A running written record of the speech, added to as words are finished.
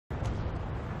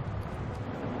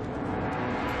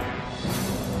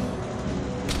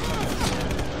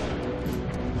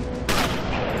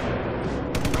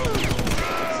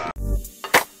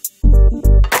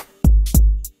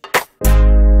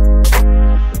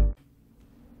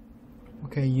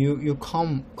Okay, you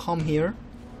come here.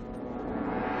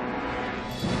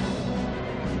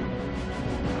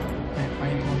 I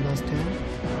understand.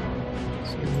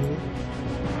 So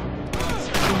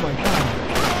oh my god.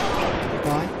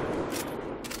 Bye.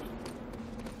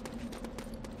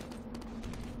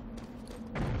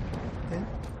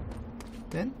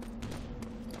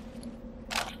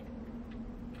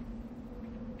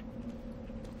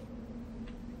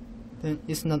 Then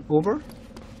it's not over.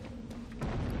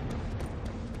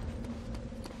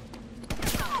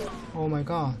 Oh my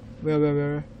god.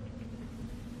 Where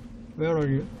are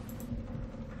you?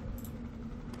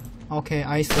 Okay,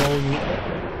 I saw you.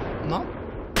 No?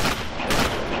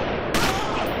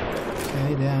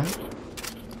 Okay, then.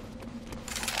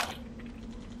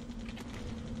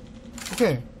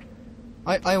 Okay.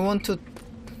 I want to.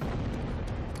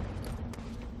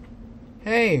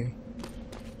 Hey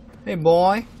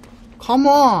boy, come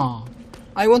on!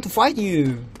 I want to fight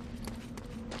you.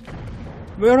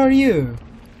 Where are you?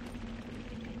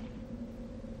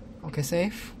 Okay,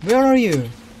 safe. Where are you?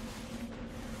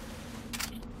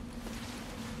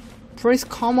 Please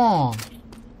come on.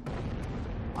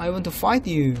 I want to fight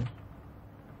you.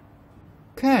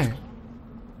 Okay.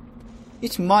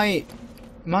 It's my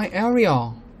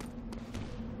area.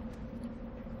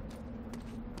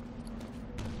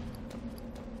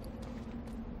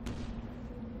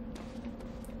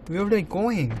 Where are they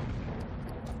going?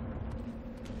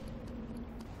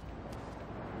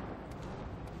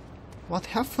 What's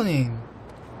happening?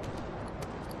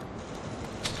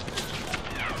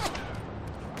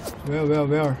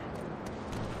 Where?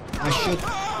 I shoot.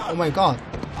 Oh my god.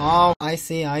 Oh, I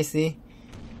see.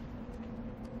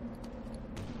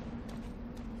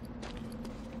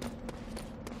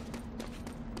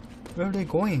 Where are they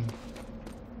going?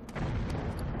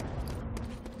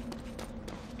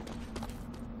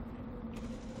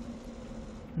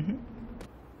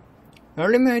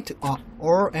 Eliminate all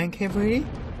NKVD?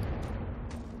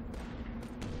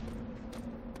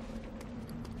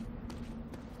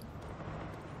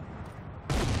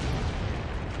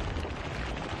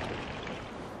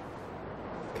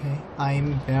 Okay,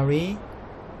 I'm very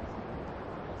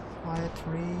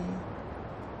quietly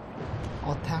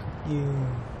attack you.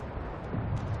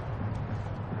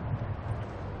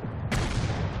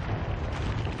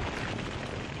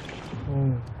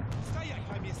 Oh.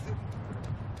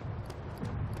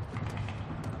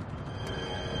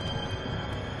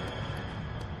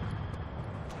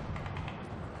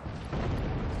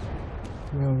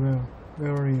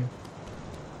 Where are you?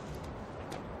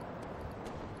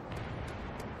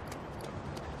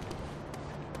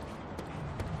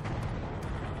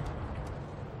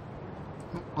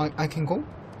 I can go? Okay.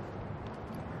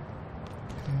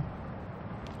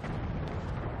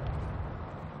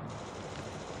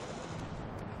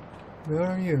 Where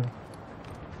are you?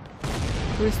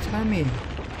 Please tell me.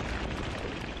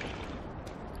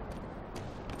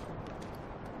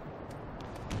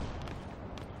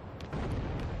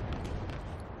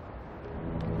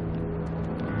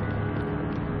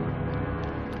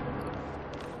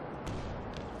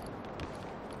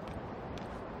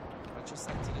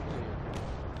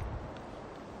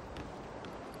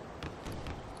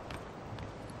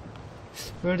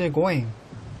 Where are they going?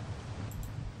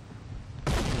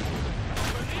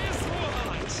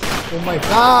 Oh my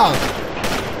god!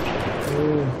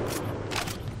 Oh.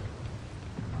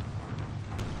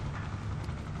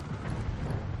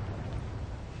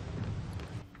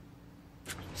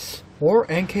 Or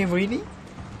NK really?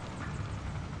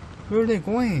 Where are they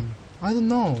going? I don't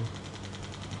know.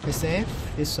 Is safe?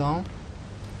 This song?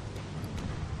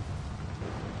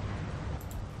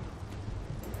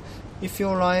 If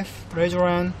you're alive, raise your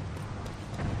hand.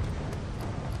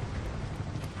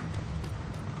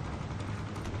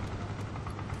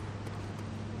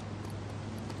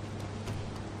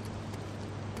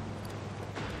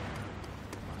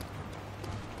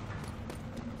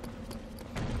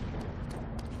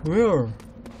 Where?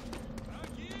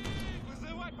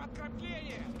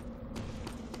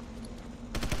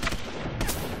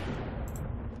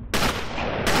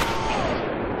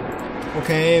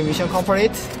 Okay, mission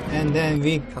complete, and then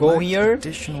we go here.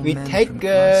 We take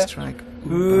hook.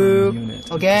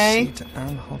 Okay,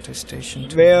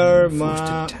 where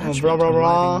my blah blah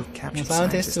blah.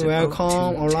 Scientists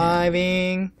welcome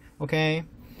arriving. Okay,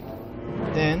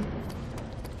 then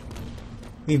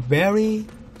we very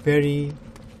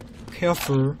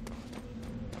careful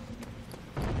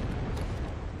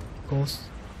because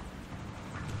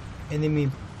enemy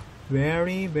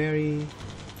very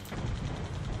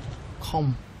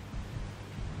calm.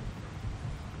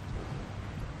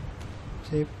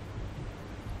 See,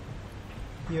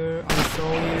 here I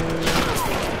saw you.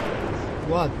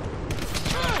 What?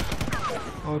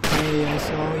 Okay, I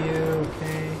saw you.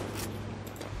 Okay.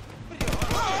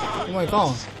 Oh my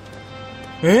god.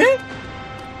 Eh?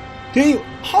 They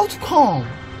how to come?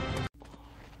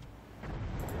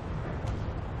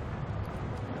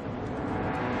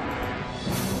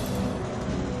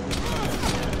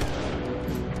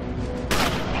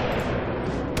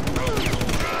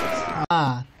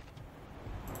 Ah.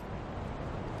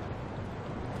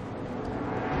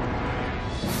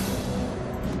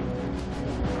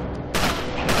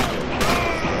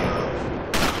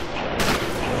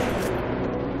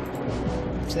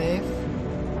 Safe.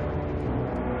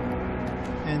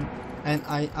 And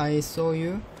I saw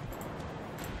you.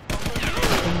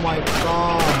 Oh my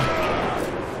god.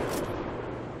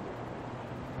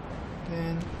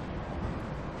 Then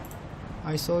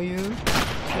I saw you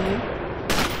too.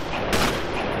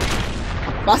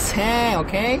 Bus hang,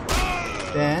 okay?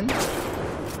 Then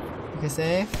okay,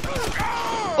 safe.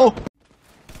 Oh!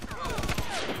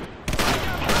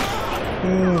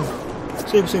 Oh,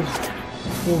 save.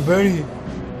 Oh, very.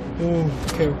 Oh,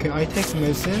 okay, I take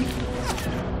medicine.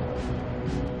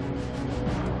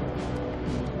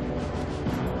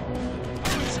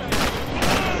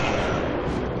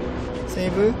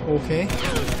 Save, okay.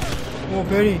 Oh,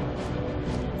 very.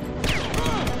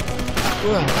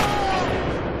 Good.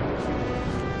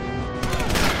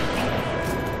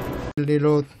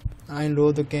 Reload. I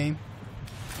load the game.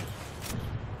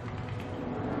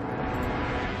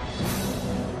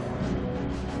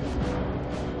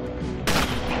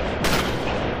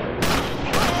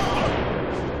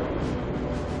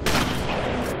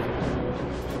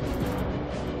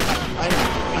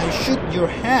 I shoot your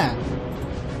hand.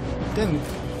 Then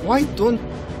why don't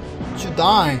you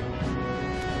die?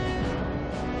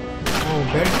 Oh,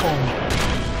 very cool.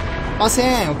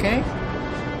 Passing, okay?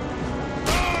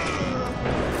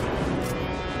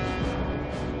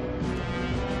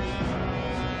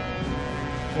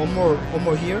 One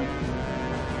more here,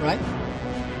 right?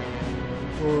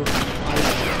 Or I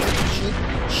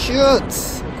shoot.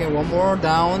 Okay, one more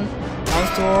down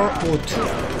store. Oh, two.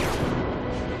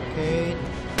 Okay,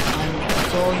 I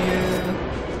saw you.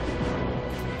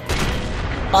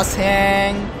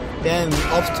 Passing. Then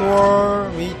up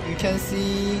store. You can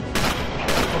see.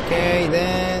 Okay,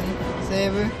 then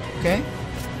save. Okay.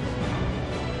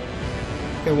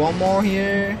 Okay, one more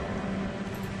here.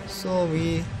 So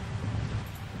we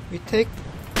take.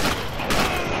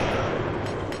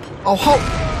 Oh, how?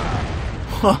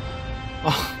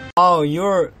 Oh,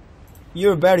 you're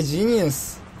very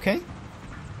genius. Okay.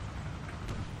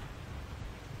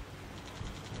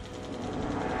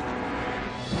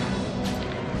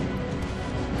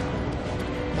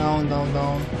 Down.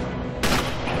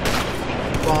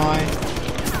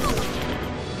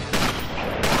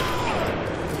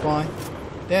 Goodbye.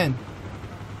 Then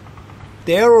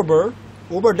they're over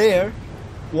there.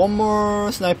 One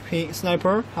more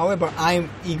sniper. However, I'm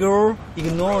ignore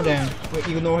them.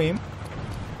 Ignore him.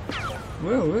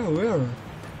 Where?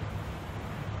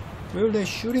 Where are they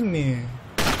shooting me?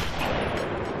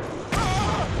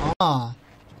 Ah,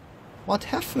 what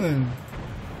happened?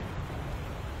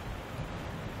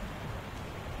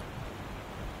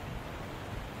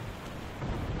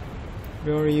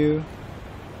 Where are you?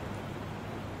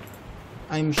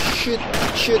 I'm shoot.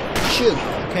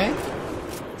 Okay,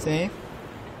 safe.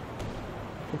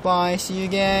 Goodbye. See you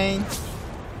again.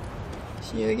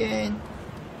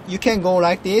 You can go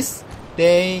like this.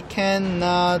 They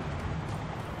cannot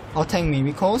attack me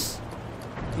because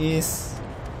it's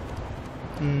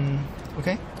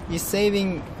okay. It's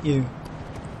saving you.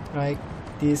 Like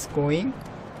this going.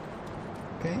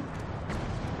 Okay.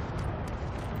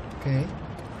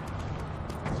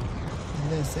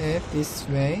 And then save this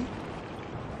way.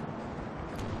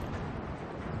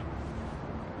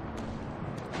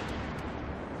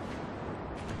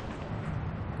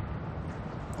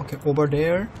 Okay, over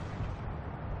there.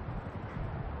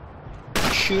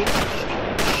 Shoot.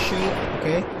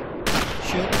 Okay.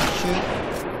 Shoot.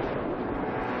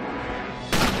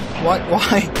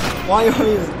 Why are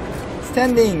you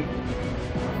standing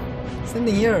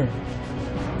here?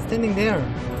 Standing there.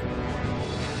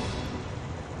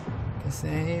 Okay,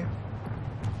 save.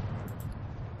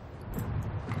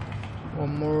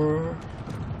 One more.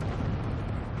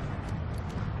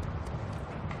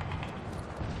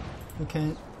 You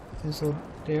can so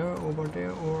there, over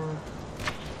there, or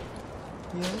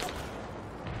here.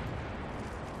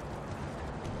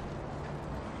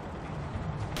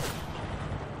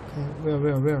 Okay,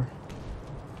 where?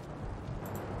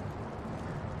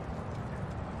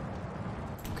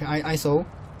 Okay, I saw.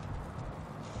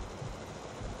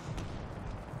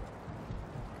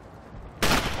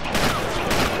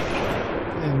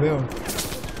 where?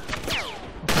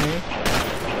 Okay.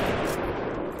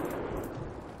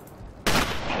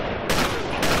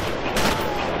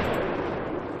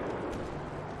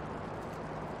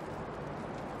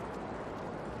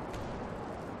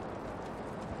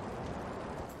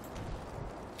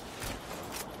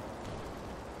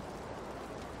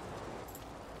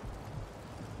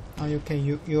 Are you okay?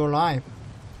 You're alive.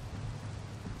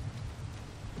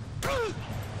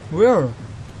 Where?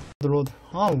 The road.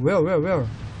 Oh, where?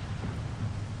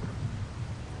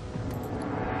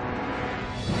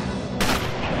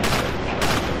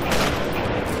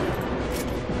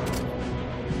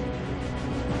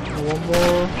 One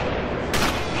more.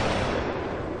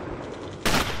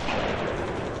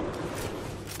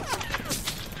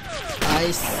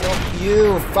 I saw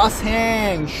you. Fast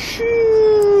hang.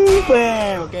 Shoo!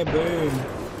 Bam. Okay, boom.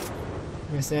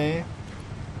 We say.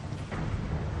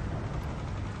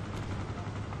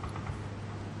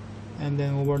 And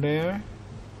then over there.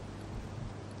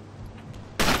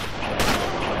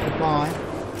 Goodbye.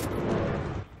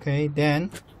 Okay, then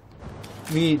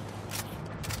we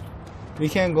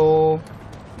can go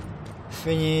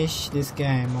finish this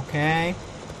game, okay?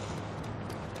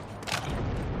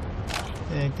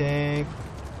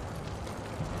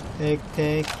 Take,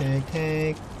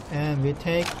 and we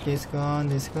take this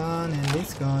gun, and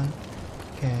this gun,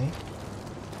 okay?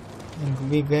 And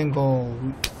we can go.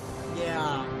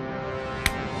 Yeah.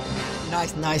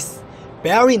 Nice,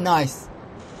 very nice.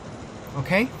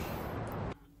 Okay,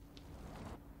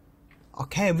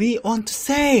 we want to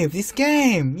save this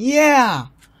game. Yeah.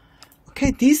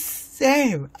 Okay, this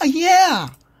save. Yeah.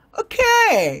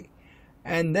 Okay,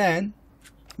 and then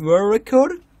world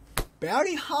record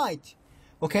very high.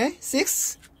 Okay,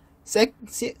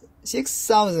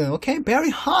 6,000. Okay,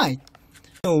 very high.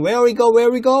 So where we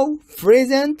go?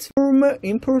 Present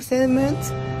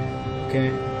improvement.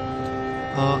 Okay.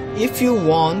 If you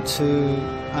want to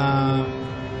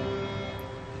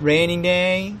raining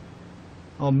day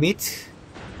or meet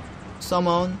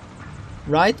someone,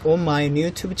 write on my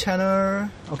YouTube channel.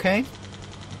 Okay,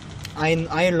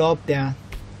 I love that.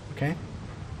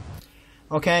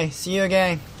 Okay, see you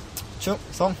again. 쭉,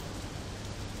 성.